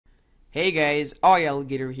Hey guys,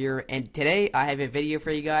 Alligator here, and today I have a video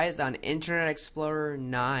for you guys on Internet Explorer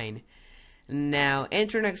 9. Now,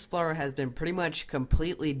 Internet Explorer has been pretty much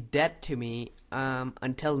completely dead to me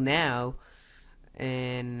until now,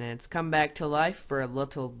 and it's come back to life for a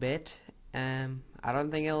little bit. I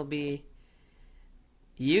don't think it'll be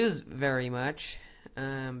used very much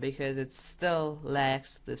because it still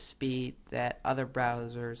lacks the speed that other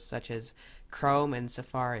browsers such as Chrome and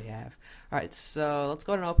Safari have. Alright, so let's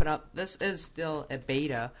go ahead and open up. This is still a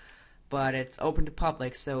beta, but it's open to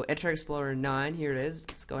public. So Internet Explorer 9, here it is.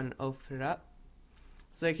 Let's go ahead and open it up.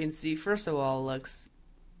 So you can see, first of all, it looks,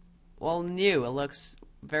 well, new. It looks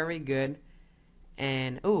very good.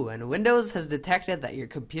 And Windows has detected that your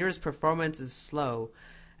computer's performance is slow.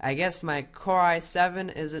 I guess my Core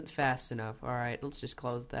i7 isn't fast enough. Alright, let's just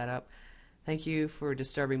close that up. Thank you for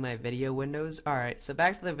disturbing my video, Windows. Alright, so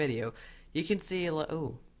back to the video. You can see, and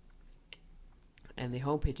the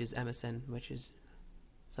homepage is MSN, which is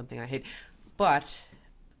something I hate. But,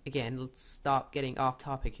 again, let's stop getting off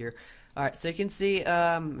topic here. Alright, so you can see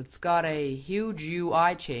it's got a huge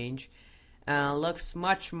UI change. Looks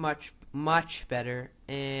much better.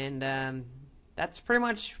 And that's pretty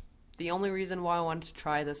much the only reason why I wanted to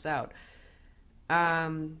try this out.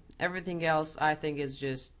 Everything else I think is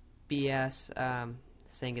just BS,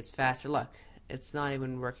 saying it's faster. Look, it's not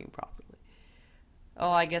even working properly. Oh,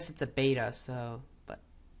 I guess it's a beta, but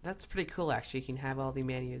that's pretty cool actually. You can have all the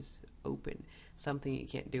menus open, something you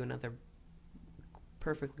can't do in other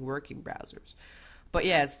perfectly working browsers. But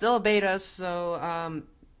yeah, it's still a beta, so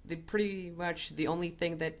pretty much the only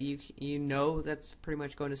thing that you know that's pretty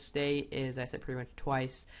much going to stay is, I said pretty much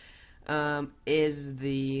twice, is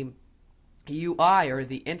the UI or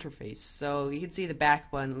the interface. So you can see the back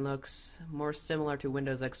button looks more similar to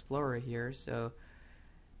Windows Explorer here, so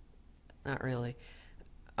not really.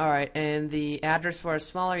 Alright, and the address bar is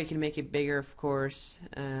smaller. You can make it bigger, of course.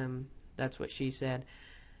 That's what she said.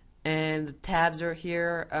 And the tabs are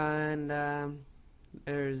here, and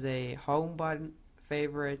there's a home button,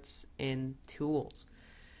 favorites, and tools.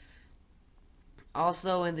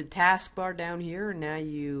 Also, in the taskbar down here, now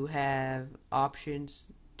you have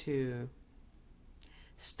options to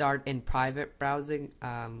start in private browsing.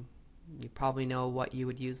 You probably know what you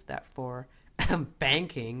would use that for.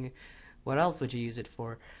 Banking. What else would you use it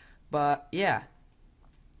for? But yeah,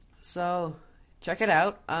 so check it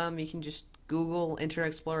out. You can just Google Internet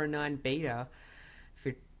Explorer 9 beta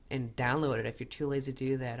and download it. If you're too lazy to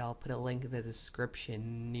do that, I'll put a link in the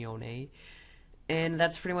description, Neone. And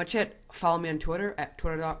that's pretty much it. Follow me on Twitter at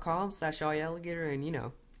twitter.com/alligator, and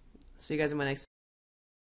see you guys in my next